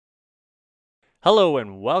Hello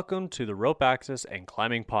and welcome to the Rope Access and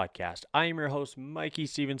Climbing Podcast. I am your host, Mikey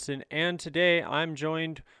Stevenson, and today I'm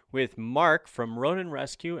joined with Mark from Ronin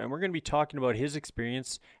Rescue, and we're going to be talking about his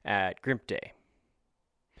experience at Grimp Day.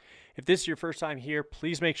 If this is your first time here,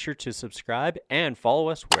 please make sure to subscribe and follow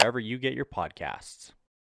us wherever you get your podcasts.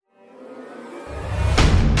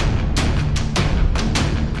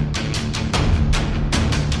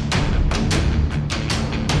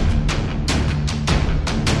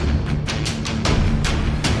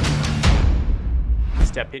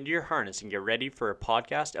 Step into your harness and get ready for a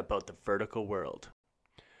podcast about the vertical world.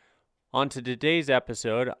 On to today's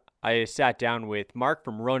episode, I sat down with Mark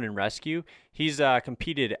from Ronin Rescue. He's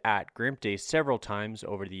competed at Grimp Day several times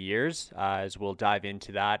over the years, as we'll dive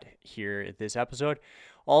into that here at this episode.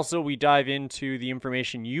 Also, we dive into the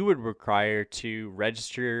information you would require to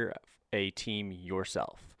register a team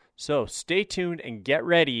yourself. So stay tuned and get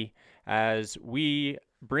ready as we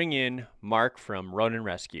bring in Mark from Ronin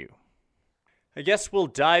Rescue. I guess we'll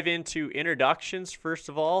dive into introductions first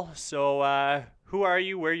of all. So who are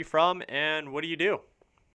you, where are you from, and what do you do?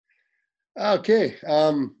 Okay,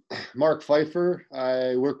 Mark Pfeiffer.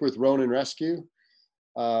 I work with Ronin Rescue.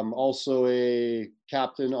 Also a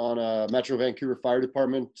captain on a Metro Vancouver Fire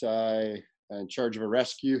Department. I'm in charge of a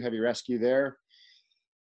rescue, heavy rescue there.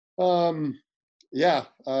 Got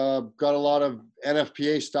a lot of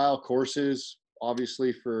NFPA style courses,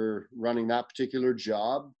 obviously for running that particular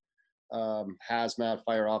job. Hazmat,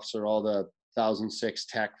 fire officer, all the 1006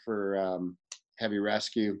 tech for heavy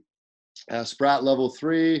rescue. Sprat level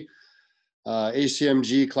 3,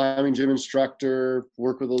 ACMG climbing gym instructor,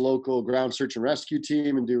 work with a local ground search and rescue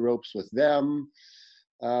team and do ropes with them.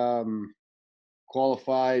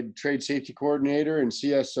 Qualified trade safety coordinator and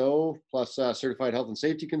CSO, plus certified health and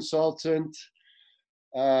safety consultant.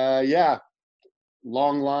 Long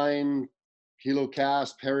line, helo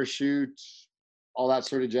cast, parachute, all that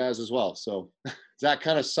sort of jazz as well. So does that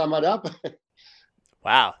kind of sum it up?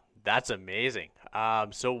 Wow, that's amazing.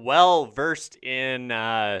 So well versed in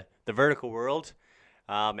the vertical world,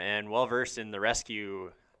 and well versed in the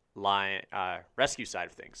rescue side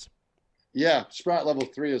of things. Yeah, Sprat level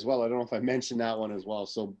 3 as well. I don't know if I mentioned that one as well.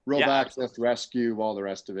 So rope access, rescue, all the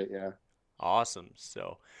rest of it. Yeah. Awesome.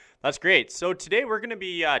 So that's great. So today we're going to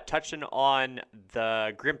be touching on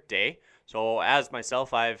the Grimp Day. So as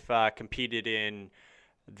myself, I've competed in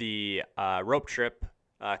the rope trip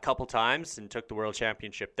a couple times and took the world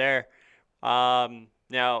championship there.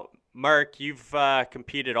 Now, Mark, you've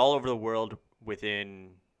competed all over the world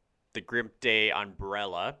within the Grimp Day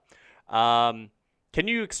umbrella. Can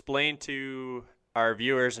you explain to our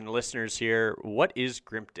viewers and listeners here, what is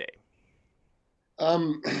Grimp Day?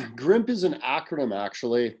 Grimp is an acronym,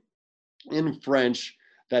 actually, in French,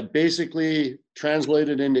 that basically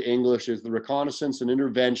translated into English is the Reconnaissance and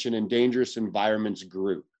Intervention in Dangerous Environments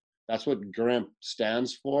Group. That's what Grimp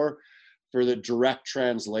stands for the direct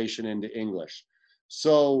translation into English.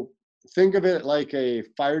 So think of it like a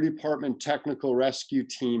fire department technical rescue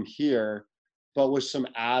team here, but with some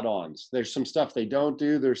add-ons. There's some stuff they don't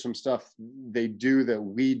do. There's some stuff they do that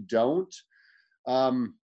we don't.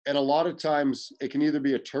 And a lot of times it can either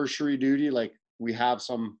be a tertiary duty, like we have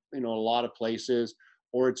some, a lot of places,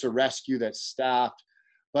 or it's a rescue that's staffed.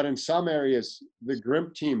 But in some areas, the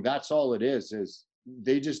Grimp team, that's all it is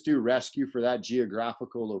they just do rescue for that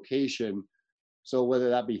geographical location. So whether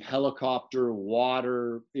that be helicopter,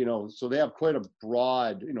 water, so they have quite a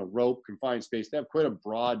broad, rope, confined space. They have quite a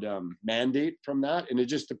broad mandate from that. And it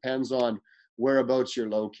just depends on whereabouts you're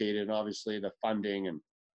located and obviously the funding and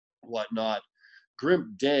whatnot.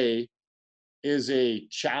 Grimp Day is a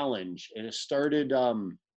challenge, and it started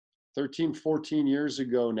 13, 14 years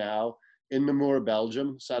ago now in Namur,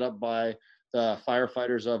 Belgium, set up by the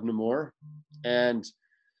firefighters of Namur. And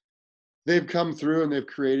they've come through and they've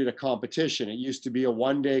created a competition. It used to be a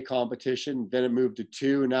 1-day competition, then it moved to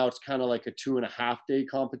 2, and now it's kind of like a 2.5-day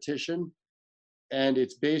competition. And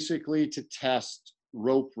it's basically to test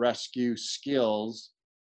rope rescue skills,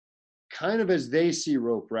 kind of as they see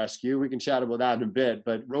rope rescue. We can chat about that in a bit,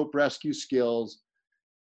 but rope rescue skills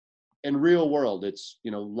in real world. It's,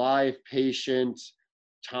 live, patient,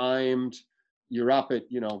 timed. You're up at,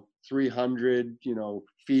 300,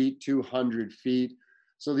 feet, 200 feet.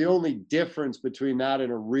 So the only difference between that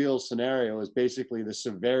and a real scenario is basically the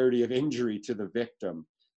severity of injury to the victim.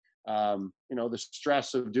 The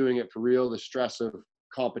stress of doing it for real, the stress of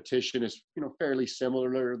competition is, fairly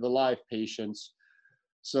similar to the live patients.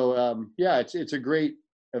 So, it's a great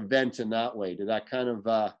event in that way. Did that kind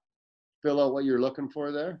of fill out what you're looking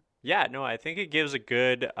for there? Yeah, no, I think it gives a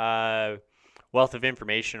good wealth of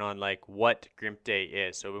information on like what Grimp Day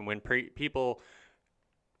is. So when people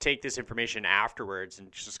take this information afterwards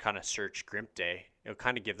and just kind of search Grimp Day, it'll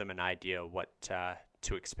kind of give them an idea of what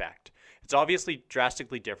to expect. It's obviously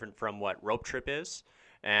drastically different from what Rope Trip is,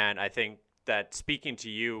 and I think that speaking to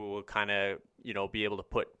you will kind of, be able to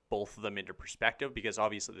put both of them into perspective, because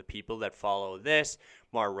obviously the people that follow this,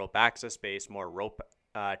 more rope access based, more rope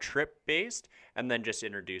trip based, and then just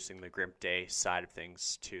introducing the Grimp Day side of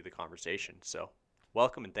things to the conversation. So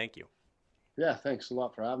welcome and thank you. Yeah, thanks a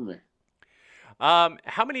lot for having me.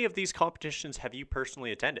 How many of these competitions have you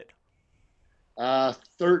personally attended?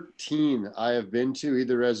 13 I have been to,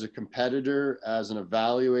 either as a competitor, as an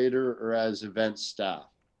evaluator, or as event staff.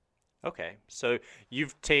 Okay, so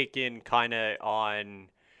you've taken kind of on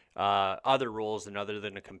other roles than other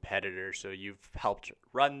than a competitor. So you've helped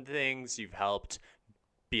run things, you've helped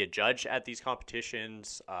be a judge at these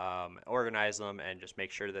competitions, organize them, and just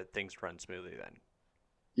make sure that things run smoothly then.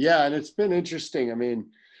 Yeah, and it's been interesting. I mean,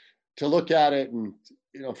 to look at it and,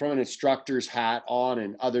 from an instructor's hat on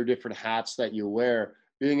and other different hats that you wear,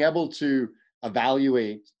 being able to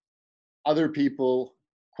evaluate other people.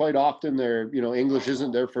 Quite often English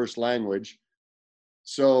isn't their first language.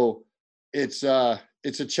 So it's a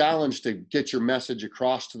challenge to get your message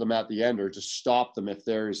across to them at the end, or to stop them if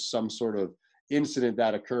there is some sort of incident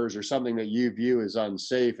that occurs or something that you view as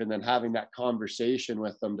unsafe, and then having that conversation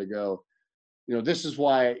with them to go, this is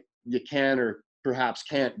why you can or perhaps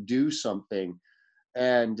can't do something.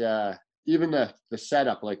 And even the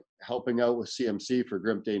setup, like helping out with CMC for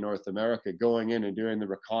Grimp Day North America, going in and doing the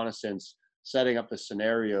reconnaissance, setting up the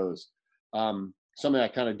scenarios. Something I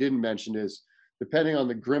kind of didn't mention is, depending on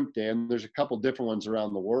the Grimp Day, and there's a couple different ones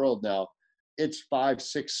around the world now, it's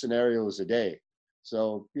 5-6 scenarios a day.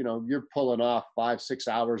 So, you're pulling off 5-6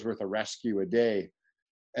 hours worth of rescue a day.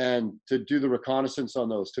 And to do the reconnaissance on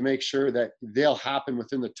those, to make sure that they'll happen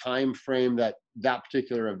within the time frame that that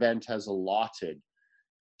particular event has allotted,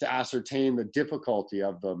 to ascertain the difficulty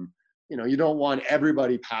of them. You don't want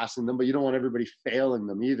everybody passing them, but you don't want everybody failing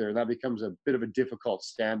them either. And that becomes a bit of a difficult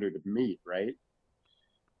standard to meet, right?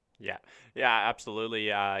 Yeah, absolutely.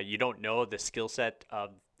 You don't know the skill set of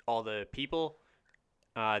all the people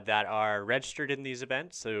that are registered in these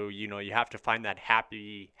events, so you have to find that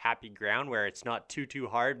happy ground where it's not too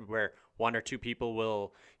hard, where one or two people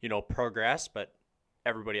will progress, but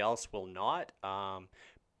everybody else will not.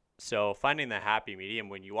 So finding the happy medium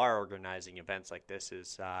when you are organizing events like this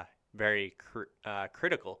is very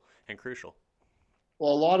critical and crucial.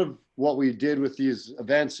 Well, a lot of what we did with these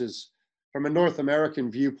events is from a North American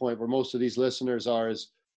viewpoint, where most of these listeners are,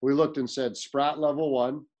 is we looked and said Sprat level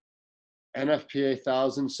 1, NFPA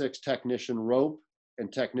 1006 technician rope,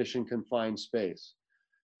 and technician confined space.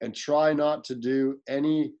 And try not to do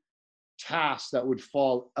any tasks that would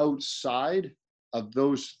fall outside of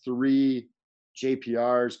those 3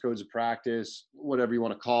 JPRs, codes of practice, whatever you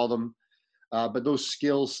want to call them, but those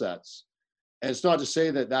skill sets. And it's not to say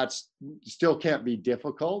that that's still can't be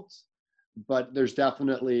difficult, but there's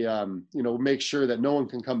definitely, make sure that no one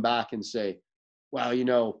can come back and say,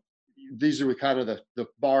 well, these are kind of the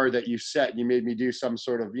bar that you set. You made me do some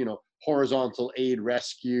sort of, horizontal aid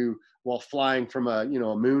rescue while flying from a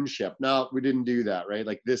moon ship. No, we didn't do that, right?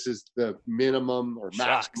 Like, this is the minimum or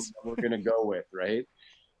maximum that we're going to go with, right?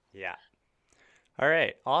 Yeah. All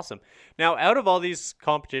right. Awesome. Now, out of all these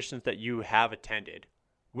competitions that you have attended,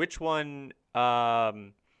 which one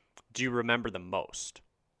do you remember the most?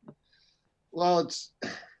 Well, it's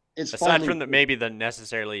aside from maybe the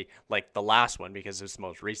necessarily like the last one because it's the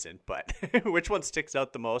most recent, but which one sticks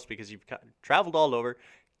out the most because you've traveled all over,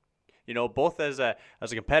 both as a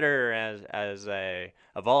competitor, as a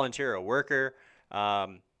volunteer, a worker,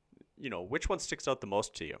 which one sticks out the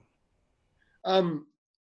most to you?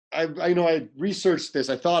 I researched this.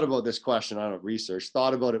 I thought about this question. I don't research.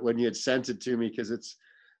 Thought about it when you had sent it to me, because it's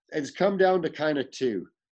come down to kind of 2.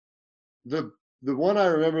 The one I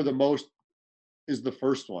remember the most is the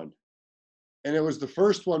first one, and it was the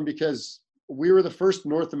first one because we were the first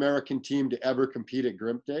North American team to ever compete at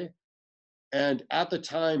Grimp Day, and at the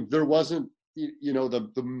time there wasn't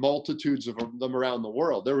the multitudes of them around the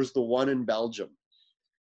world. There was the one in Belgium,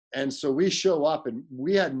 and so we show up and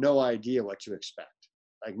we had no idea what to expect,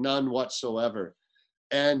 like none whatsoever.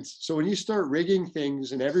 And so when you start rigging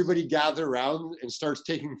things and everybody gather around and starts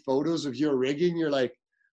taking photos of your rigging, you're like,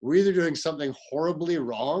 we're either doing something horribly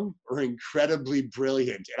wrong or incredibly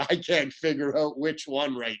brilliant, and I can't figure out which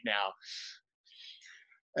one right now.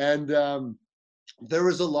 And there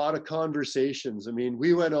was a lot of conversations. I mean,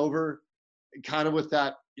 we went over kind of with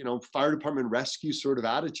that, fire department rescue sort of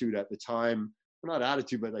attitude at the time. Well, not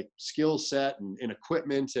attitude, but like skill set and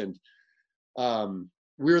equipment. And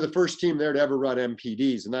we were the first team there to ever run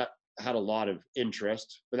MPDs, and that had a lot of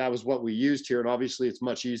interest, but that was what we used here. And obviously it's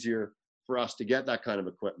much easier for us to get that kind of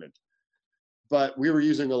equipment. But we were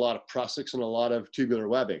using a lot of prussics and a lot of tubular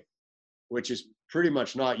webbing, which is pretty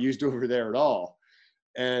much not used over there at all.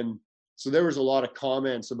 And so there was a lot of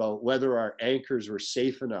comments about whether our anchors were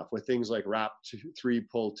safe enough with things like wrap 3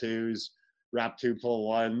 pull 2s, wrap 2 pull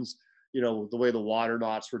 1s, the way the water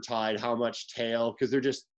knots were tied, how much tail, because they're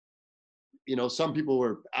just, some people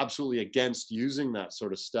were absolutely against using that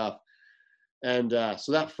sort of stuff. And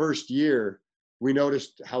so that first year, we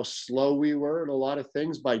noticed how slow we were in a lot of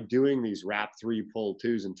things by doing these wrap 3 pull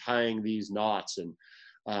 2s and tying these knots and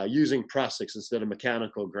using prussics instead of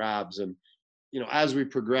mechanical grabs. And, as we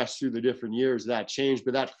progressed through the different years, that changed.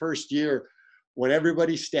 But that first year, when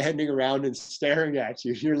everybody's standing around and staring at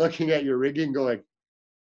you, you're looking at your rigging going,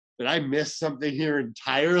 did I miss something here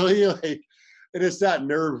entirely? And it's that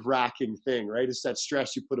nerve-wracking thing, right? It's that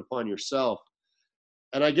stress you put upon yourself.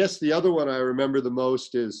 And I guess the other one I remember the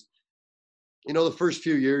most is, the first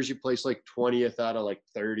few years you place like 20th out of like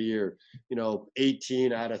 30 or,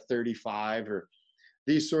 18 out of 35 or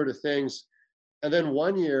these sort of things. And then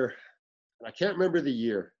one year, and I can't remember the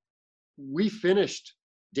year, we finished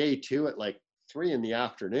day 2 at like 3 in the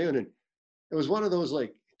afternoon. And it was one of those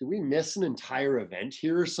like, did we miss an entire event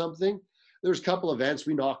here or something? There's a couple events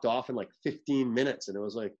we knocked off in like 15 minutes. And it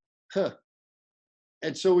was like, huh.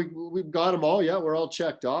 And so we got them all. Yeah, we're all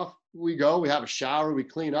checked off. We go, we have a shower, we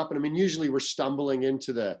clean up. And I mean, usually we're stumbling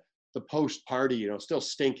into the post party, still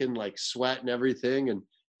stinking like sweat and everything. And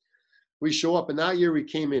we show up, and that year we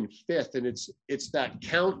came in 5th, and it's that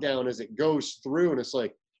countdown as it goes through. And it's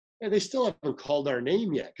like, hey, they still haven't called our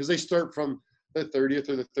name yet, because they start from the 30th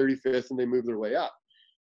or the 35th and they move their way up.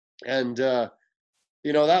 And, that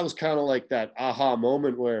was kind of like that aha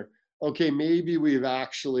moment where, okay, maybe we've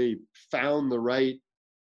actually found the right,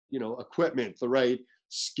 equipment, the right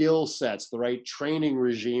skill sets, the right training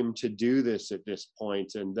regime to do this at this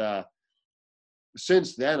point. And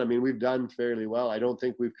since then, I mean, we've done fairly well. I don't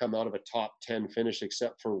think we've come out of a top 10 finish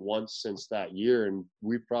except for once since that year. And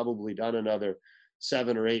we've probably done another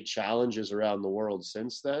 7 or 8 challenges around the world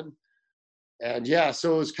since then. And yeah,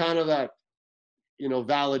 so it was kind of that,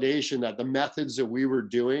 validation that the methods that we were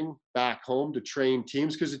doing back home to train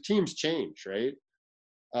teams, because the teams change, right?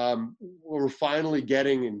 We're finally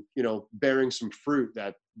getting and, bearing some fruit,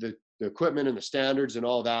 that the equipment and the standards and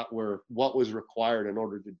all that were what was required in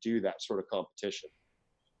order to do that sort of competition.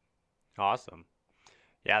 Awesome.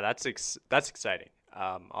 Yeah, that's exciting.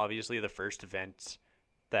 Obviously, the first event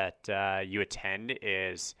that you attend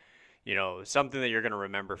is, something that you're going to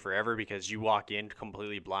remember forever because you walk in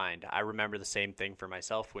completely blind. I remember the same thing for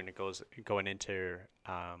myself when going into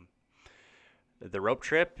the rope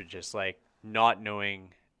trip, just like not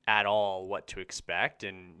knowing at all what to expect,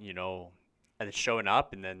 and and showing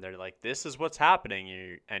up, and then they're like, this is what's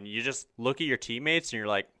happening, and you just look at your teammates and you're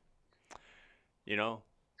like,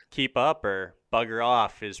 keep up or bugger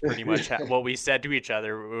off is pretty much what we said to each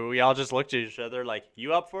other. We all just looked at each other like,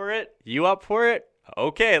 you up for it? You up for it?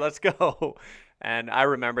 Okay, let's go. And I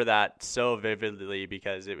remember that so vividly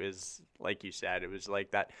because it was, like you said, it was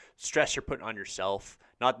like that stress you're putting on yourself,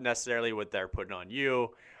 not necessarily what they're putting on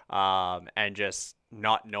you, and just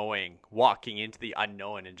not knowing, walking into the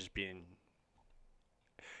unknown and just being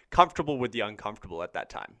comfortable with the uncomfortable at that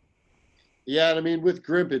time. Yeah, and I mean, with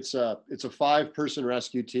Grimp, it's a 5-person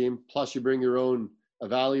rescue team, plus you bring your own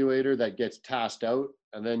evaluator that gets tasked out,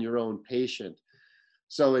 and then your own patient.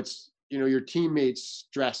 So it's, your teammates'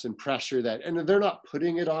 stress and pressure and they're not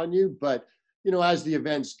putting it on you, but, as the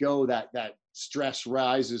events go, that stress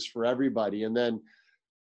rises for everybody. And then,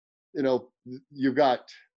 you've got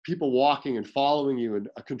people walking and following you, and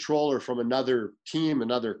a controller from another team,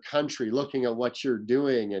 another country, looking at what you're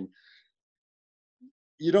doing. And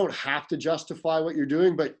you don't have to justify what you're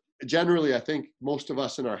doing, but generally I think most of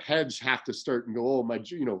us in our heads have to start and go, oh,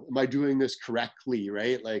 am I doing this correctly?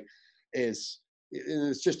 Right? Like, it's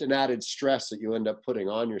just an added stress that you end up putting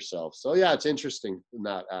on yourself. So yeah, it's interesting in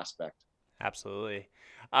that aspect. Absolutely.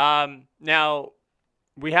 Now,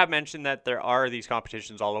 we have mentioned that there are these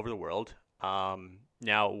competitions all over the world.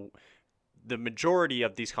 Now, the majority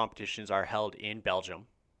of these competitions are held in Belgium.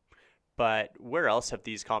 But where else have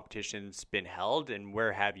these competitions been held, and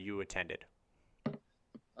where have you attended?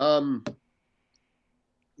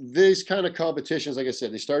 These kind of competitions, like I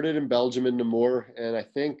said, they started in Belgium in Namur, and I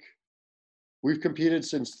think we've competed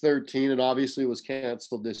since 13, and obviously it was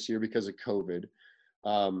canceled this year because of COVID.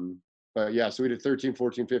 But yeah, so we did 13,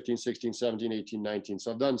 14, 15, 16, 17, 18, 19.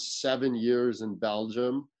 So I've done 7 years in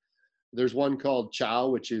Belgium. There's one called Chow,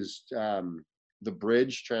 which is the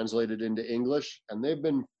bridge translated into English, and they've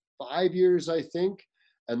been 5 years, I think.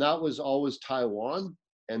 and that was always Taiwan.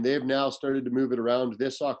 And they've now started to move it around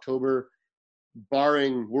this October,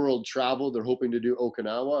 barring world travel. They're hoping to do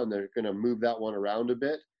Okinawa, and they're going to move that one around a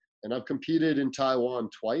bit. And I've competed in Taiwan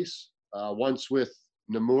twice, once with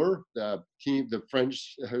Namur, the team, the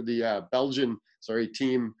French, or the Belgian,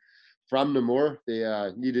 team from Namur.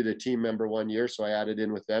 They needed a team member one year, so I added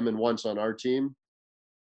in with them, and once on our team.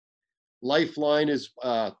 Lifeline is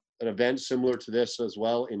an event similar to this as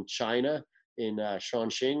well in China, in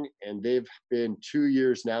Shanxing, and they've been 2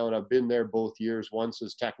 years now, and I've been there both years, once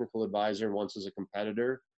as technical advisor and once as a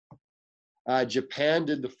competitor. Japan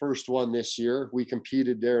did the first one this year. We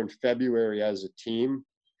competed there in February as a team,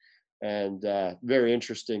 and very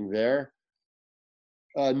interesting there.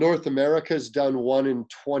 North America's done one in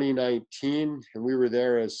 2019, and we were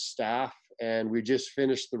there as staff, and we just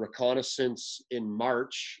finished the reconnaissance in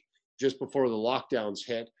March, just before the lockdowns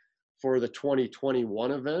hit, for the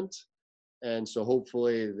 2021 event. And so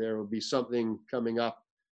hopefully there will be something coming up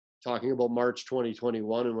talking about March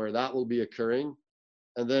 2021 and where that will be occurring.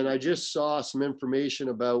 And then I just saw some information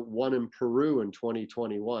about one in Peru in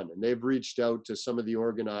 2021, and they've reached out to some of the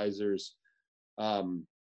organizers.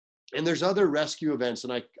 And there's other rescue events,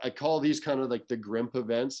 and I call these kind of like the Grimp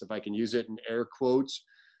events, if I can use it in air quotes,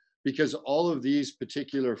 because all of these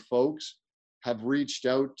particular folks have reached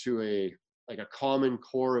out to a common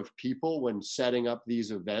core of people when setting up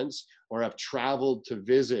these events, or have traveled to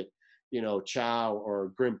visit, Chow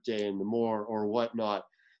or Grimp Day in the Moor or whatnot,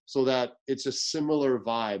 so that it's a similar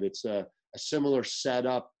vibe. It's a similar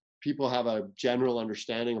setup. People have a general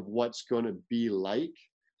understanding of what's going to be like.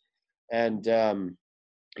 And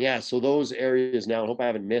so those areas now, I hope I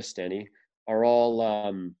haven't missed any, are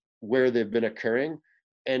all where they've been occurring.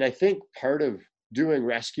 And I think part of doing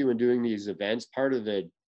rescue and doing these events, part of the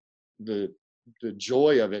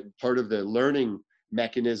joy of it, part of the learning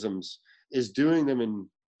mechanisms, is doing them in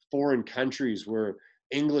foreign countries where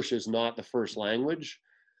English is not the first language,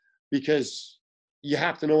 because you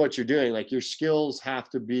have to know what you're doing. Like, your skills have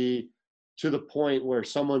to be to the point where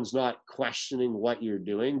someone's not questioning what you're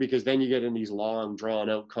doing, because then you get in these long drawn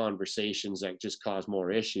out conversations that just cause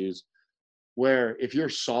more issues. Where if you're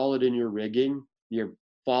solid in your rigging, you're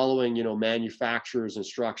following, manufacturer's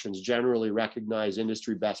instructions, generally recognized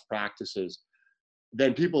industry best practices,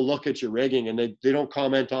 then people look at your rigging and they don't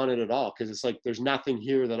comment on it at all, because it's like, there's nothing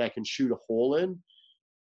here that I can shoot a hole in.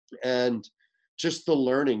 And just the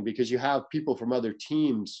learning, because you have people from other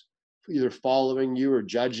teams either following you or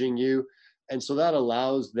judging you. And so that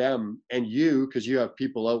allows them, and you, because you have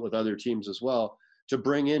people out with other teams as well, to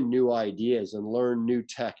bring in new ideas and learn new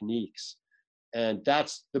techniques. And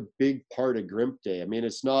that's the big part of Grimp Day. I mean,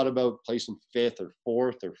 it's not about placing 5th or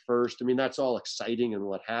 4th or 1st. I mean, that's all exciting and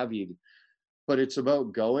what have you. But it's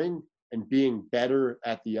about going and being better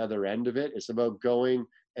at the other end of it. It's about going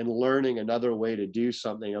and learning another way to do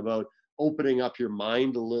something, about opening up your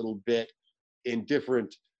mind a little bit in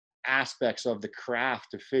different aspects of the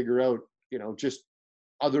craft to figure out, just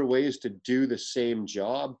other ways to do the same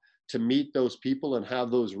job, to meet those people and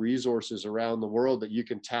have those resources around the world that you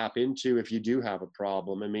can tap into if you do have a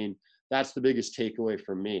problem. I mean, that's the biggest takeaway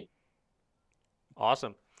from me.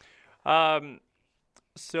 Awesome.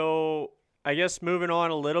 So I guess moving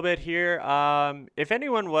on a little bit here, if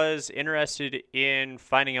anyone was interested in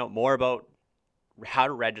finding out more about how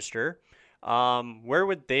to register, where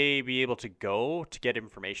would they be able to go to get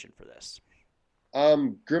information for this?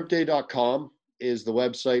 Grimpday.com is the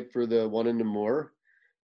website for the one in Namur.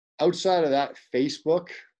 Outside of that, Facebook,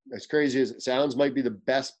 as crazy as it sounds, might be the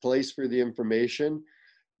best place for the information.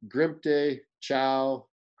 Grimp Day, Chow,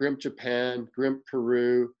 Grimp Japan, Grimp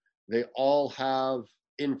Peru, they all have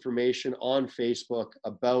information on Facebook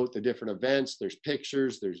about the different events. There's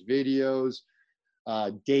pictures, there's videos,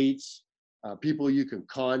 dates, people you can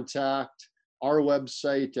contact. Our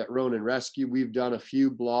website at Ronin Rescue, we've done a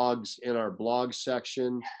few blogs in our blog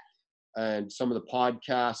section and some of the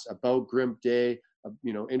podcasts about Grimp Day,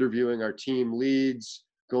 interviewing our team leads,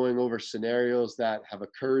 going over scenarios that have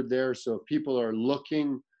occurred there. So if people are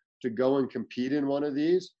looking to go and compete in one of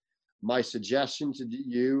these, my suggestion to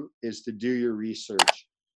you is to do your research.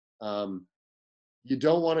 You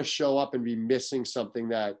don't want to show up and be missing something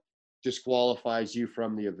that disqualifies you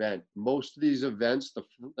from the event. Most of these events,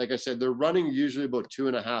 like I said, they're running usually about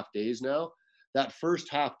 2.5 days now. That first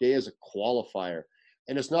half day is a qualifier.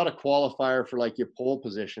 And it's not a qualifier for like your pole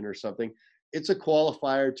position or something. It's a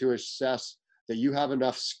qualifier to assess that you have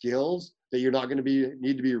enough skills that you're not going to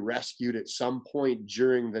need to be rescued at some point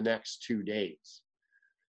during the next 2 days.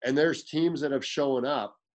 And there's teams that have shown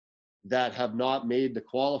up that have not made the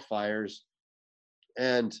qualifiers.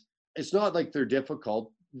 And it's not like they're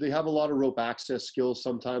difficult. they have a lot of rope access skills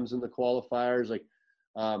sometimes in the qualifiers. Like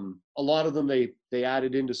a lot of them, they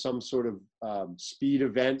added into some sort of speed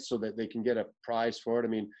event so that they can get a prize for it. I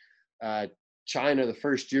mean, China, the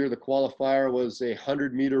first year, the qualifier was a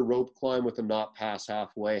 100-meter rope climb with a knot pass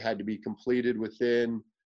halfway, had to be completed within,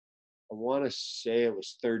 I want to say it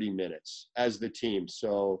was 30 minutes as the team.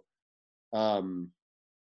 So, or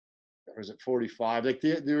was it 45? Like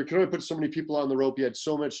they could only put so many people on the rope. You had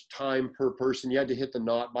so much time per person. You had to hit the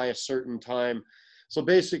knot by a certain time. So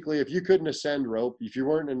basically, if you couldn't ascend rope, if you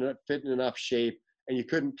weren't fit in enough shape and you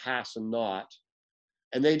couldn't pass a knot,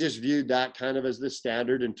 and they just viewed that kind of as the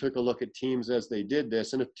standard and took a look at teams as they did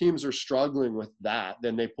this. And if teams are struggling with that,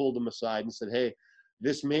 then they pulled them aside and said, hey,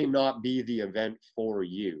 this may not be the event for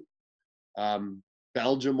you.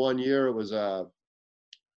 Belgium one year, it was a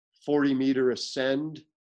 40-meter ascend,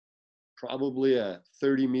 probably a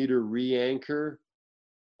 30-meter re-anchor,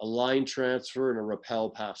 a line transfer, and a rappel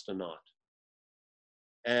past a knot.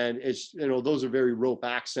 And it's, those are very rope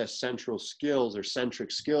access central skills or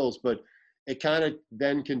centric skills, but it kind of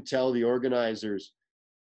then can tell the organizers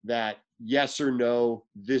that yes or no,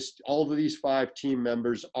 all of these 5 team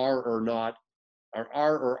members are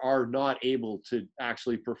or are not able to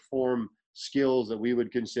actually perform skills that we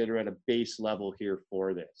would consider at a base level here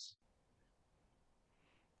for this.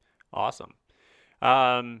 Awesome.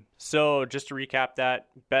 So just to recap that,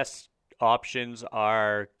 best options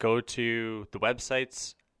are go to the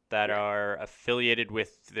websites that are affiliated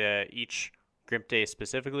with each Grimp Day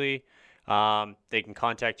specifically. They can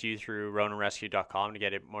contact you through roninrescue.com to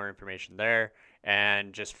get more information there,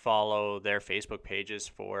 and just follow their Facebook pages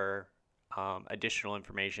for additional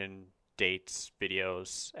information, dates,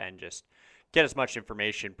 videos, and just get as much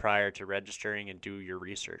information prior to registering and do your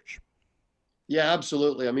research. Yeah,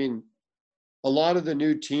 absolutely. I mean, a lot of the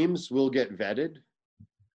new teams will get vetted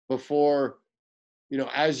before,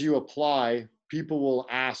 as you apply, people will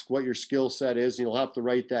ask what your skill set is, and you'll have to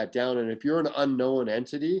write that down. And if you're an unknown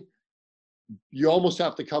entity, you almost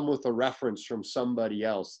have to come with a reference from somebody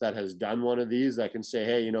else that has done one of these that can say,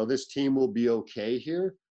 hey, this team will be okay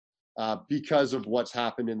here because of what's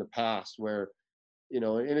happened in the past where, and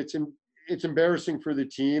it's embarrassing for the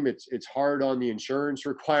team. It's hard on the insurance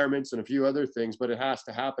requirements and a few other things, but it has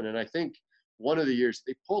to happen. And I think one of the years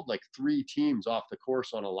they pulled like 3 teams off the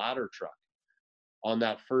course on a ladder truck on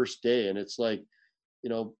that first day. And it's like,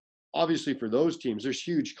 obviously for those teams, there's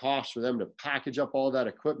huge costs for them to package up all that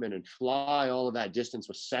equipment and fly all of that distance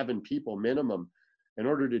with 7 people minimum in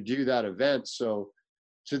order to do that event. So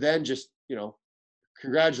to then just,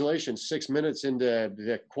 congratulations, 6 minutes into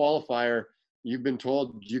the qualifier, you've been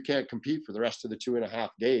told you can't compete for the rest of the 2.5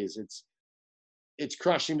 days. It's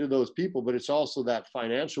crushing to those people, but it's also that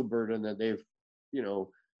financial burden that they've,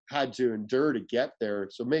 had to endure to get there.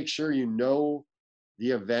 So make sure the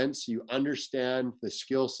events, you understand the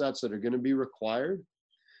skill sets that are going to be required,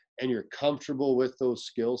 and you're comfortable with those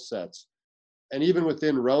skill sets. And even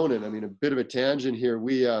within Ronin, I mean, a bit of a tangent here,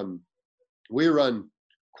 we run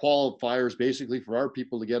qualifiers basically for our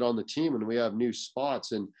people to get on the team, and we have new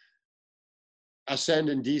spots and ascend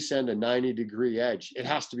and descend a 90-degree edge. It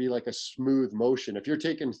has to be like a smooth motion. If you're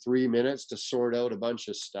taking 3 minutes to sort out a bunch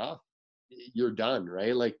of stuff, you're done,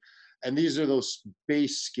 right? Like, and these are those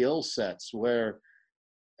base skill sets where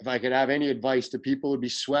if I could have any advice to people, it would be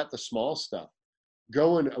sweat the small stuff.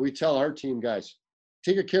 We tell our team guys,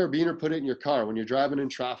 take a carabiner, put it in your car. When you're driving in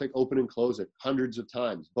traffic, open and close it hundreds of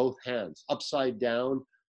times, both hands, upside down,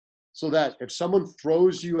 so that if someone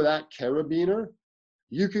throws you that carabiner,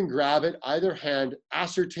 you can grab it, either hand,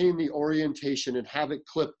 ascertain the orientation, and have it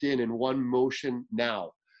clipped in one motion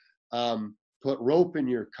now. Put rope in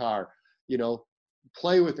your car,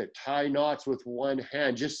 play with it, tie knots with one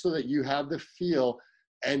hand, just so that you have the feel.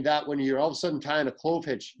 And that when you're all of a sudden tying a clove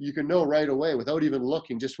hitch, you can know right away without even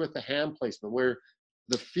looking, just with the hand placement, where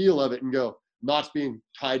the feel of it and go, knots being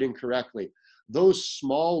tied in correctly. Those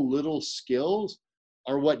small little skills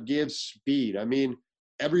are what gives speed. I mean,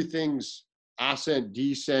 everything's ascent,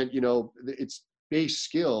 descent, it's base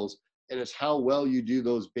skills, and it's how well you do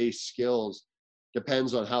those base skills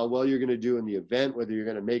depends on how well you're going to do in the event, whether you're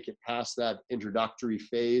going to make it past that introductory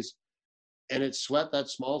phase. And it's sweat that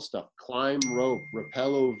small stuff, climb rope,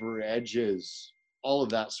 rappel over edges, all of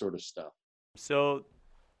that sort of stuff. So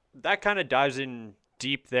that kind of dives in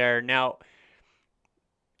deep there. Now,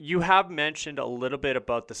 you have mentioned a little bit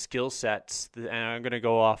about the skill sets, and I'm going to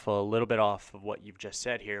go off a little bit off of what you've just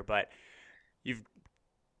said here, but you've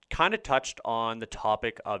kind of touched on the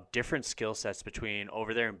topic of different skill sets between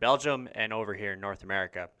over there in Belgium and over here in North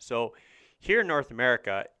America. So here in North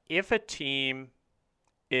America, if a team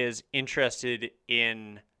is interested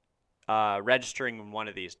in registering in one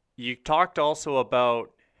of these. You talked also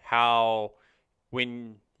about how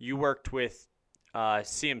when you worked with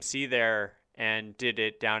CMC there and did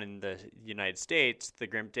it down in the United States, the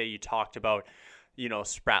Grimp Day, you talked about,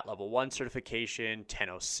 Sprat level 1 certification,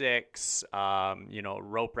 1006,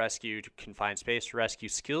 rope rescue, confined space rescue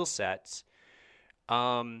skill sets.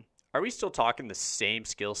 Are we still talking the same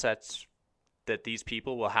skill sets that these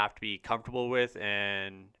people will have to be comfortable with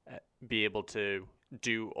and be able to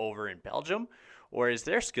do over in Belgium? Or is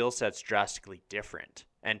their skill sets drastically different?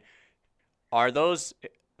 And are those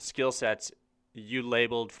skill sets you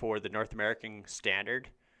labeled for the North American standard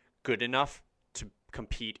good enough to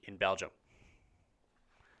compete in Belgium?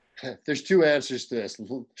 There's two answers to this.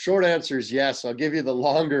 Short answer is yes. I'll give you the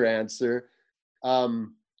longer answer.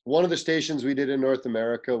 One of the stations we did in North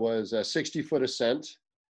America was a 60-foot ascent.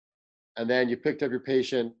 And then you picked up your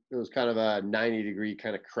patient. It was kind of a 90-degree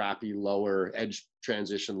kind of crappy lower edge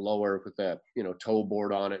transition lower with a, tow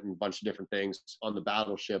board on it and a bunch of different things on the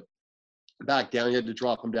battleship. Back down, you had to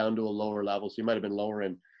drop them down to a lower level. So you might have been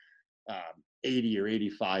lowering 80 or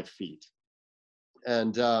 85 feet.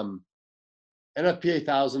 And NFPA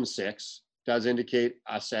 1006 does indicate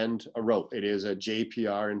ascend a rope. It is a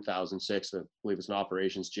JPR in 1006. I believe it's an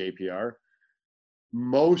operations JPR.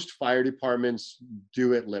 Most fire departments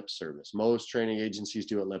do it lip service. Most training agencies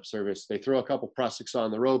do it lip service. They throw a couple prussics on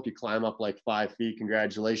the rope. You climb up like 5 feet.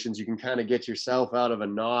 Congratulations. You can kind of get yourself out of a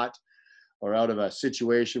knot or out of a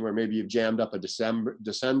situation where maybe you've jammed up a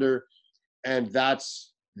descender. And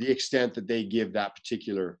that's the extent that they give that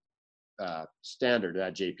particular standard,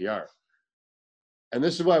 that JPR. And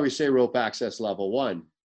this is why we say rope access level 1.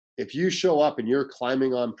 If you show up and you're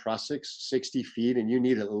climbing on prussics 60 feet and you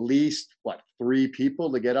need at least, 3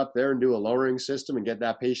 people to get up there and do a lowering system and get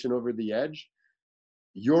that patient over the edge,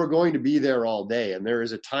 you're going to be there all day. And there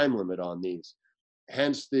is a time limit on these.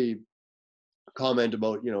 Hence the comment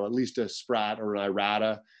about, at least a SPRAT or an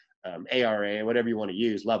IRATA, ARA, whatever you want to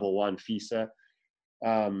use, level 1 FISA,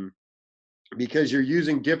 because you're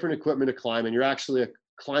using different equipment to climb and you're actually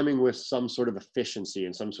climbing with some sort of efficiency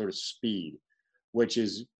and some sort of speed, which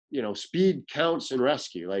is, speed counts in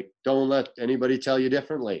rescue. Like, don't let anybody tell you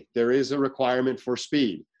differently. There is a requirement for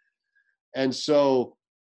speed. And so,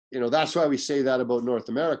 that's why we say that about North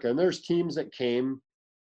America. And there's teams that came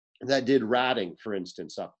that did ratting, for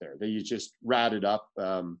instance, up there. They just ratted up.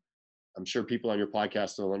 I'm sure people on your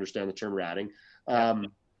podcast will understand the term ratting.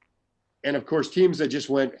 And of course, teams that just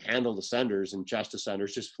went handle ascenders and chest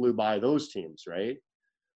ascenders just flew by those teams, right?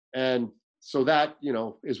 And so that,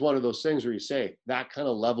 is one of those things where you say that kind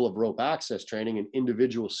of level of rope access training and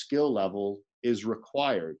individual skill level is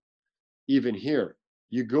required. Even here,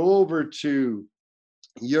 you go over to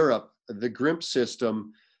Europe, the Grimp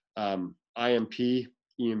system, IMP,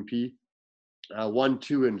 EMP, 1,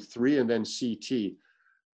 2, and 3, and then CT.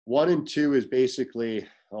 1 and 2 is basically,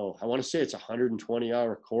 I want to say it's a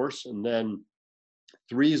 120-hour course, and then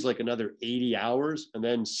 3 is like another 80 hours, and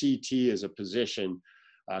then CT is a position,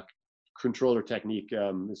 controller technique.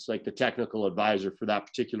 It's like the technical advisor for that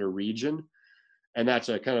particular region, and that's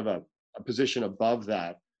a kind of a position above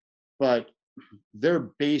that. But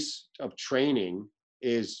their base of training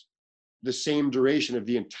is the same duration of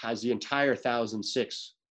the entire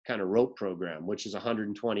 1006 kind of rope program, which is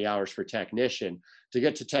 120 hours for technician. To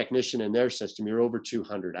get to technician in their system, you're over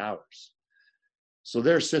 200 hours. So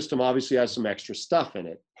their system obviously has some extra stuff in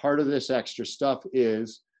it. Part of this extra stuff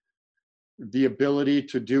is the ability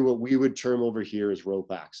to do what we would term over here as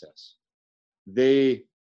rope access. They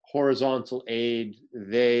horizontal aid,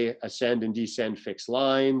 they ascend and descend fixed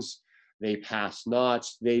lines, they pass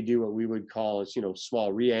knots, they do what we would call as,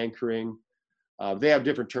 small re-anchoring. They have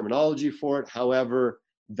different terminology for it. However,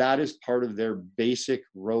 that is part of their basic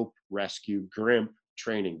rope rescue Grimp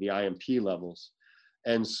training, the IMP levels.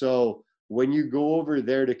 And so when you go over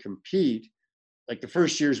there to compete, like the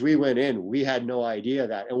first years we went in, we had no idea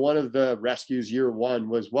that. And one of the rescues year 1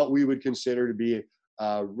 was what we would consider to be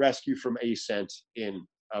a rescue from ascent in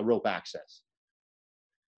rope access.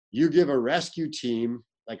 You give a rescue team,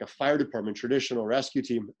 like a fire department, traditional rescue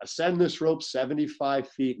team, ascend this rope 75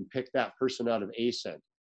 feet and pick that person out of ascent.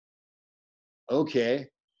 Okay.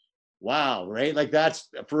 Wow, right? Like that's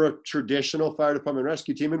for a traditional fire department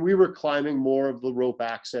rescue team. And we were climbing more of the rope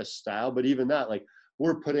access style, but even that, like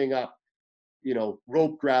we're putting up,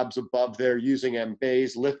 rope grabs above there using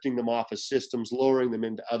M-bays, lifting them off of systems, lowering them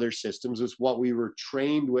into other systems is what we were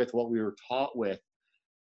trained with, what we were taught with.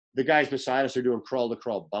 The guys beside us are doing crawl to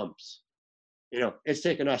crawl bumps. It's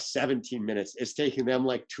taken us 17 minutes. It's taking them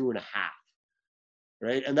like 2.5,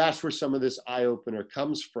 right? And that's where some of this eye opener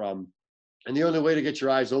comes from. And the only way to get your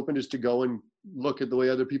eyes open is to go and look at the way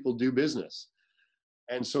other people do business.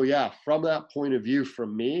 And so, yeah, from that point of view,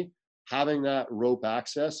 from me, having that rope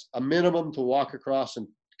access, a minimum to walk across and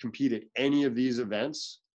compete at any of these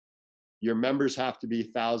events, your members have to be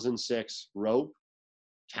 1,006 rope,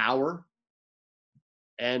 tower,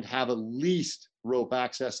 and have at least rope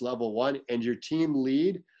access level 1, and your team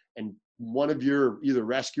lead and one of your either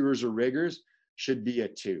rescuers or riggers should be a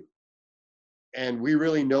 2. And we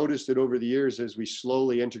really noticed it over the years as we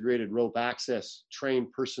slowly integrated rope access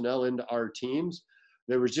trained personnel into our teams.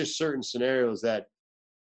 There was just certain scenarios that,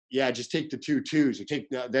 yeah, just take the 2 2s. You take,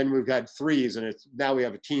 then we've got 3s, and it's now we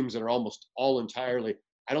have teams that are almost all entirely.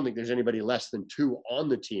 I don't think there's anybody less than 2 on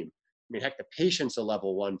the team. I mean, heck, the patient's a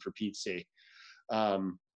level 1 for Pete's sake.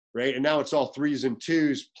 Right. And now it's all 3s and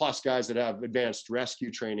 2s plus guys that have advanced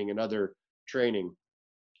rescue training and other training.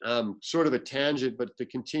 Sort of a tangent, but to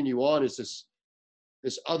continue on is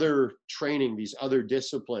this other training, these other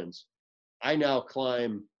disciplines. I now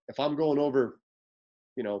climb, if I'm going over,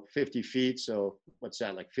 50 feet. So what's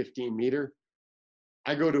that, like 15 meter?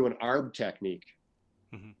 I go to an ARB technique.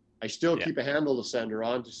 Mm-hmm. I still keep a handle descender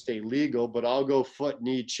on to stay legal, but I'll go foot,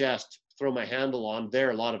 knee, chest, throw my handle on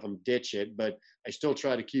there. A lot of them ditch it, but I still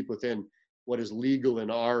try to keep within what is legal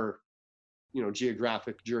in our,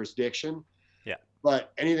 geographic jurisdiction. Yeah.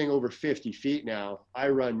 But anything over 50 feet now, I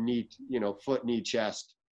run knee, foot, knee,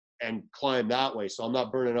 chest, and climb that way. So I'm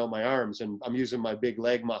not burning out my arms, and I'm using my big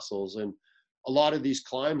leg muscles. And a lot of these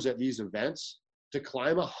climbs at these events, to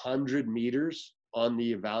climb 100 meters on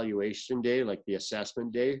the evaluation day, like the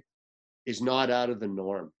assessment day, is not out of the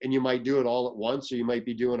norm. And you might do it all at once, or you might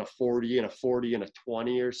be doing a 40 and a 40 and a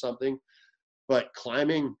 20 or something. But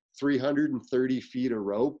climbing 330 feet of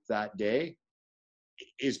rope that day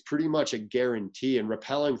is pretty much a guarantee. And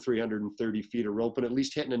rappelling 330 feet of rope and at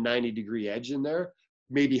least hitting a 90-degree edge in there,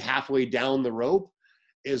 maybe halfway down the rope,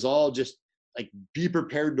 is all just like, be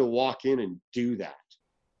prepared to walk in and do that.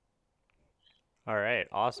 All right.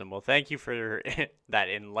 Awesome. Well, thank you for that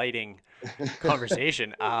enlightening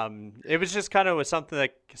conversation. It was just kind of something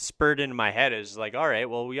that spurred into my head, is like, all right,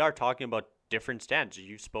 well, we are talking about different stands.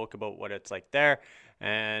 You spoke about what it's like there,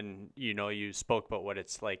 and, you spoke about what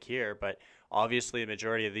it's like here, but obviously the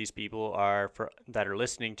majority of these people that are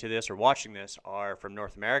listening to this or watching this are from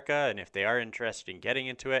North America. And if they are interested in getting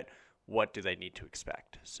into it, what do they need to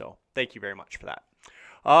expect? So thank you very much for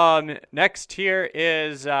that. Next here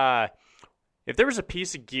is, if there was a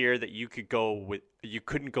piece of gear that you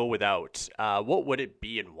couldn't go without, what would it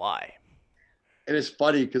be and why? And it's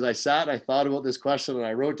funny because I thought about this question and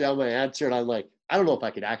I wrote down my answer, and I'm like, I don't know if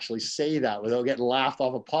I could actually say that without getting laughed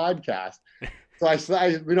off a podcast. So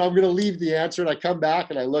I'm going to leave the answer, and I come back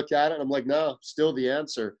and I look at it and I'm like, no, still the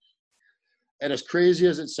answer. And as crazy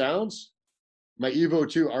as it sounds, my Evo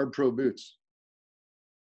 2 ARB Pro boots.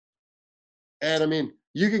 And I mean,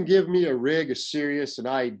 you can give me a rig, a Sirius, an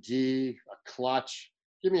ID, a clutch,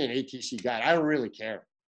 give me an ATC guide. I don't really care.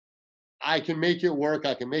 I can make it work.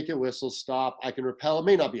 I can make it whistle stop. I can rappel. It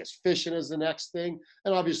may not be as efficient as the next thing.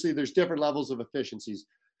 And obviously there's different levels of efficiencies.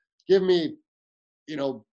 Give me,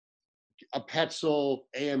 a Petzl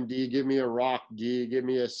AMD, give me a Rock D, give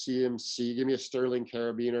me a CMC, give me a Sterling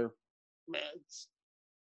carabiner. Man,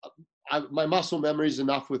 my muscle memory is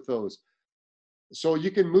enough with those. So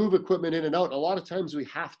you can move equipment in and out. A lot of times we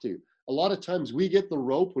have to. A lot of times we get the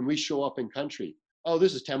rope when we show up in country. Oh,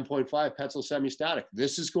 this is 10.5 Petzl semi-static.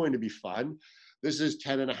 This is going to be fun. This is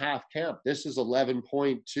 10.5 Camp. This is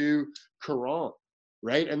 11.2 Courant,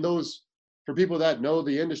 right? And those, for people that know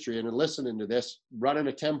the industry and are listening to this, running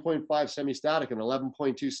a 10.5 semi-static and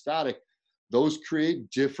 11.2 static, those create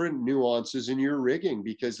different nuances in your rigging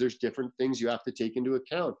because there's different things you have to take into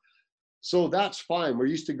account. So that's fine. We're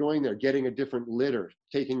used to going there, getting a different litter,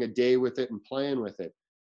 taking a day with it and playing with it.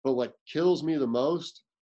 But what kills me the most,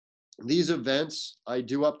 these events, I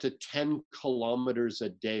do up to 10 kilometers a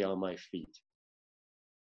day on my feet.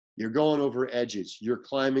 You're going over edges, you're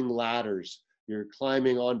climbing ladders, you're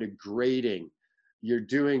climbing onto grading, you're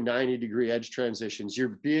doing 90-degree edge transitions,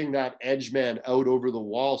 you're being that edge man out over the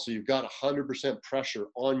wall, so you've got 100% pressure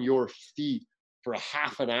on your feet for a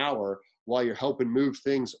half an hour while you're helping move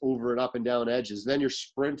things over and up and down edges. Then you're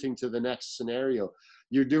sprinting to the next scenario.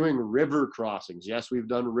 You're doing river crossings. Yes, we've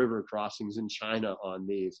done river crossings in China on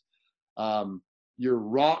these. You're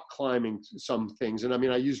rock climbing some things. And I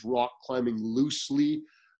mean, I use rock climbing loosely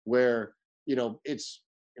where, it's,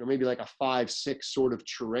 maybe like a 5-6 sort of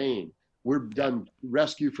terrain. We're done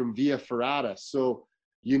rescue from Via Ferrata. So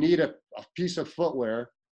you need a piece of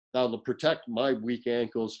footwear that'll protect my weak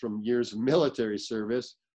ankles from years of military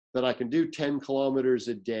service that I can do 10 kilometers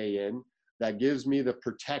a day in. That gives me the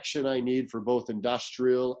protection I need for both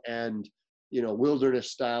industrial and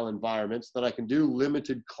wilderness style environments that I can do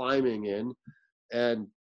limited climbing in. And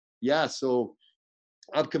yeah, so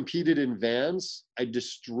I've competed in Vans. I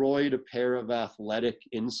destroyed a pair of athletic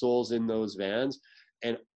insoles in those Vans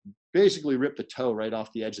and basically ripped the toe right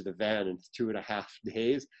off the edge of the van in 2.5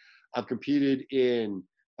 days. I've competed in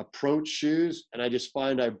approach shoes, and I just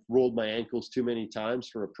find I've rolled my ankles too many times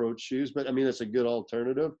for approach shoes, but I mean, that's a good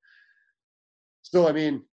alternative. So, I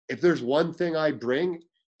mean, if there's one thing I bring,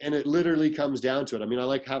 and it literally comes down to it. I mean, I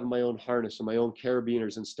like having my own harness and my own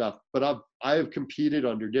carabiners and stuff, but I've competed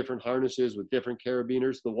under different harnesses with different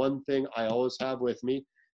carabiners. The one thing I always have with me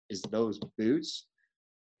is those boots,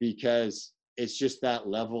 because it's just that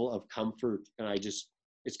level of comfort. And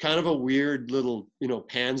it's kind of a weird little,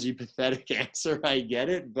 pansy pathetic answer. I get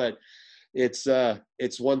it, but it's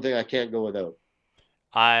one thing I can't go without.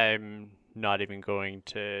 I'm not even going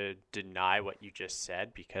to deny what you just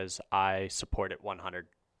said because I support it 100%.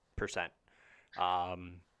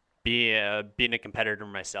 Being a competitor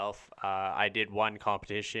myself, I did one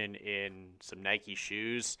competition in some Nike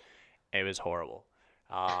shoes. It was horrible.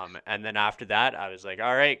 And then after that, I was like,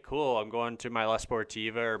 all right, cool. I'm going to my La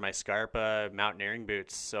Sportiva or my Scarpa mountaineering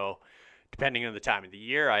boots. So depending on the time of the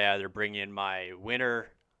year, I either bring in my winter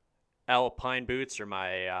alpine boots or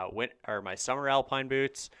my summer alpine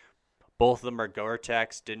boots. Both of them are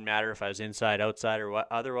Gore-Tex. Didn't matter if I was inside, outside, or what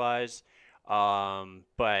otherwise.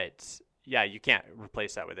 But yeah, you can't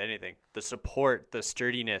replace that with anything. The support, the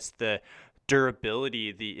sturdiness, the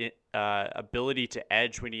durability, the ability to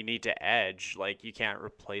edge when you need to edge, like you can't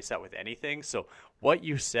replace that with anything. So what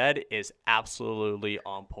you said is absolutely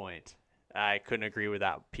on point. I couldn't agree with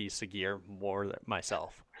that piece of gear more than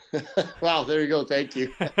myself. Wow, there you go. Thank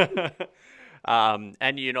you. And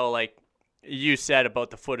like you said about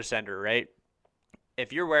the foot ascender, right?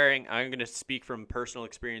 If you're wearing, I'm going to speak from personal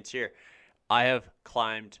experience here. I have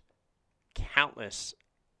climbed countless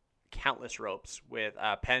ropes with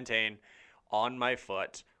Pantene on my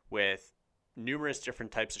foot with numerous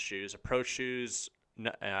different types of shoes, approach shoes,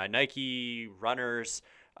 Nike runners,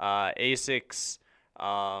 Asics,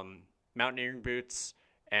 mountaineering boots,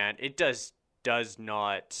 and it does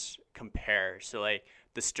not compare. So like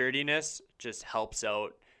the sturdiness just helps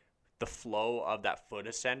out the flow of that foot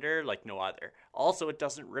ascender like no other. Also, it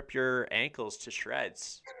doesn't rip your ankles to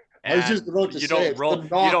shreds. I was just about to you say, don't roll. it's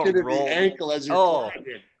the knock You don't into roll. the ankle as you're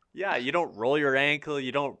climbing. Yeah, you don't roll your ankle.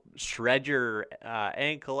 You don't shred your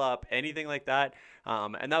ankle up, anything like that.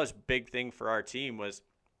 And that was a big thing for our team was,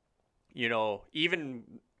 even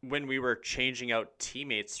when we were changing out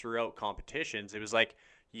teammates throughout competitions, it was like,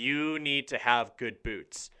 you need to have good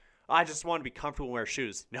boots. I just want to be comfortable and wear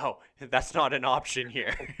shoes. No, that's not an option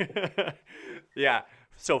here. Yeah.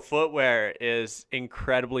 So footwear is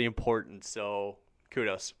incredibly important. So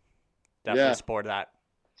kudos. Definitely support that.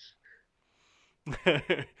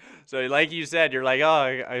 So like you said, you're like,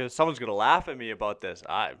 oh, someone's going to laugh at me about this.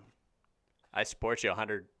 I support you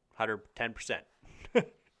 110%.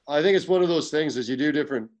 I think it's one of those things as you do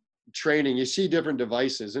different training, you see different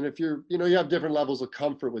devices. And if you have different levels of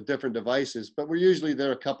comfort with different devices, but we're usually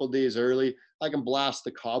there a couple of days early. I can blast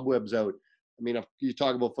the cobwebs out. I mean, if you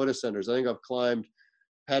talk about foot ascenders, I think I've climbed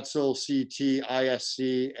Petzl, CT,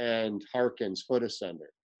 ISC, and Harkins foot ascender.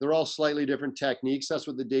 They're all slightly different techniques. That's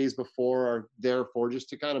what the days before are there for, just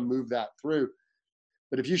to kind of move that through.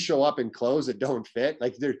 But if you show up in clothes that don't fit,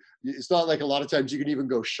 like it's not like a lot of times you can even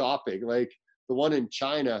go shopping. Like the one in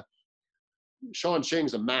China,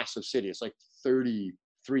 Chongqing's a massive city. It's like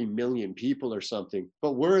 33 million people or something.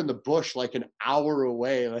 But we're in the bush like an hour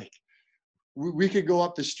away. Like we could go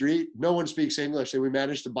up the street. No one speaks English, and we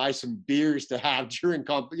managed to buy some beers to have during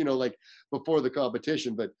like before the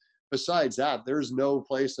competition. But besides that, there's no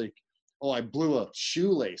place like, oh, I blew a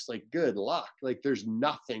shoelace. Like, good luck. Like, there's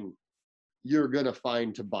nothing you're gonna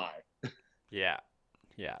find to buy. Yeah.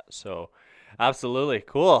 So, absolutely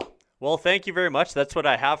cool. Well, thank you very much. That's what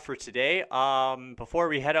I have for today. Before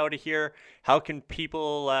we head out of here, how can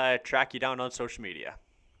people track you down on social media?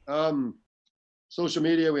 Social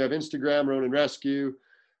media, we have Instagram, Ronin Rescue,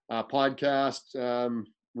 podcast,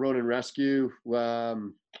 Ronin Rescue.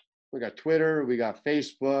 We got Twitter, we got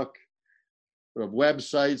Facebook, we have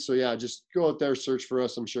websites. So yeah, just go out there, search for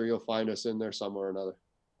us. I'm sure you'll find us in there somewhere or another.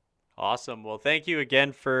 Awesome. Well, thank you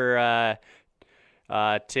again for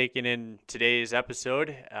taking in today's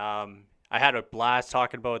episode. I had a blast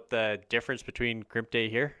talking about the difference between Grimp Day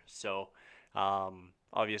here. So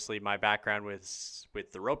obviously my background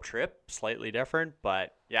with the rope trip, slightly different,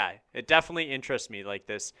 but yeah, it definitely interests me. Like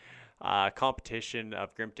this competition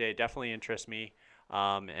of Grimp Day definitely interests me.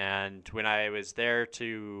 And when I was there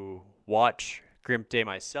to watch Grimp Day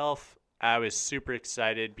myself, I was super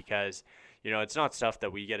excited because, it's not stuff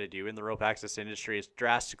that we get to do in the rope access industry. It's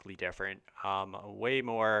drastically different. Way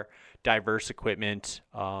more diverse equipment,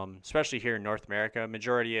 especially here in North America.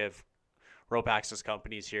 Majority of rope access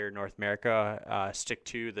companies here in North America stick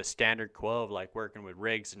to the standard quo of like working with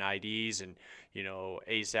rigs and IDs and,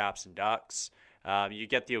 ASAPs and ducks. You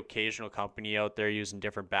get the occasional company out there using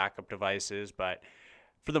different backup devices, but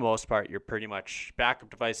for the most part, you're pretty much backup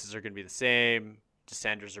devices are going to be the same.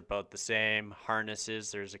 Descenders are about the same.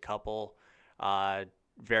 Harnesses, there's a couple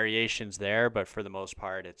variations there, but for the most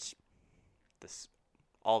part, it's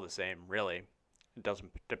all the same, really.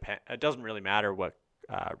 It doesn't really matter what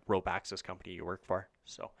rope access company you work for.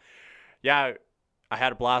 So, yeah, I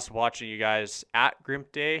had a blast watching you guys at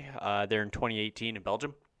Grimp Day there in 2018 in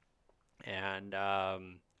Belgium. And I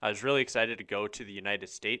was really excited to go to the United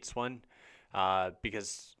States one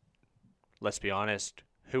because, let's be honest,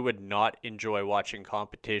 who would not enjoy watching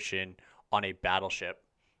competition on a battleship?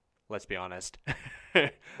 Let's be honest.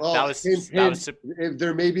 Well,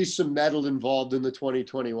 there may be some metal involved in the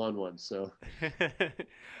 2021 one. So,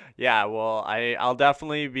 yeah, well, I'll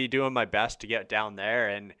definitely be doing my best to get down there,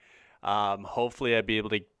 and hopefully I'll be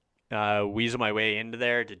able to weasel my way into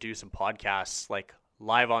there to do some podcasts, like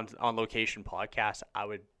live on location podcasts. I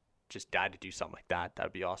would just die to do something like that. That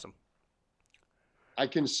would be awesome. I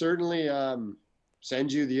can certainly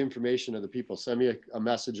send you the information of the people. Send me a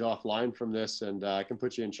message offline from this, and I can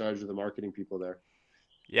put you in charge of the marketing people there.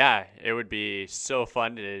 Yeah, it would be so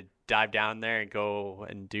fun to dive down there and go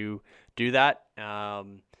and do that,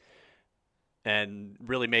 and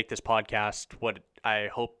really make this podcast what I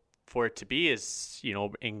hope for it to be is,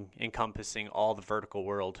 encompassing all the vertical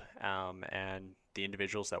world and the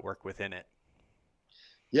individuals that work within it.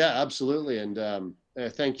 Yeah, absolutely. And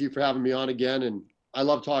thank you for having me on again. And I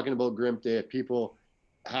love talking about Grimp Day. If people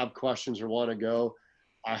have questions or want to go,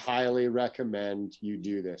 I highly recommend you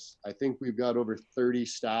do this. I think we've got over 30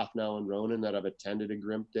 staff now in Ronin that have attended a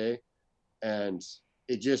Grimp Day, and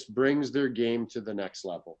it just brings their game to the next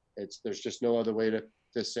level. There's just no other way to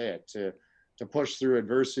say it. To push through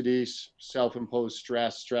adversity, self-imposed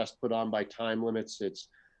stress put on by time limits. It's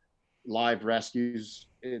live rescues.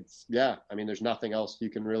 There's nothing else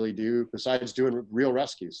you can really do besides doing real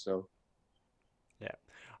rescues. So, yeah.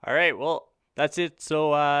 All right. Well, that's it.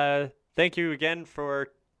 So, thank you again for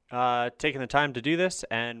taking the time to do this,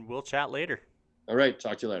 and we'll chat later. All right.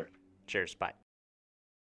 Talk to you later. Cheers. Bye.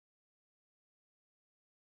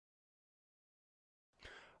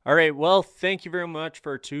 All right. Well, thank you very much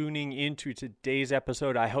for tuning into today's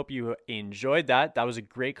episode. I hope you enjoyed that. That was a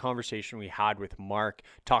great conversation we had with Mark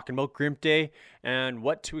talking about Grimp Day and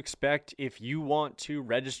what to expect if you want to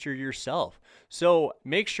register yourself. So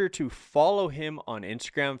make sure to follow him on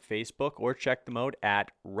Instagram, Facebook, or check them out at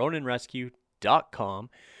roninrescue.com.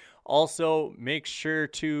 Also, make sure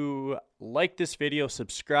to like this video,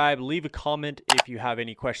 subscribe, leave a comment if you have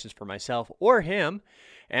any questions for myself or him,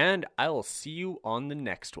 and I will see you on the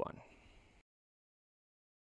next one.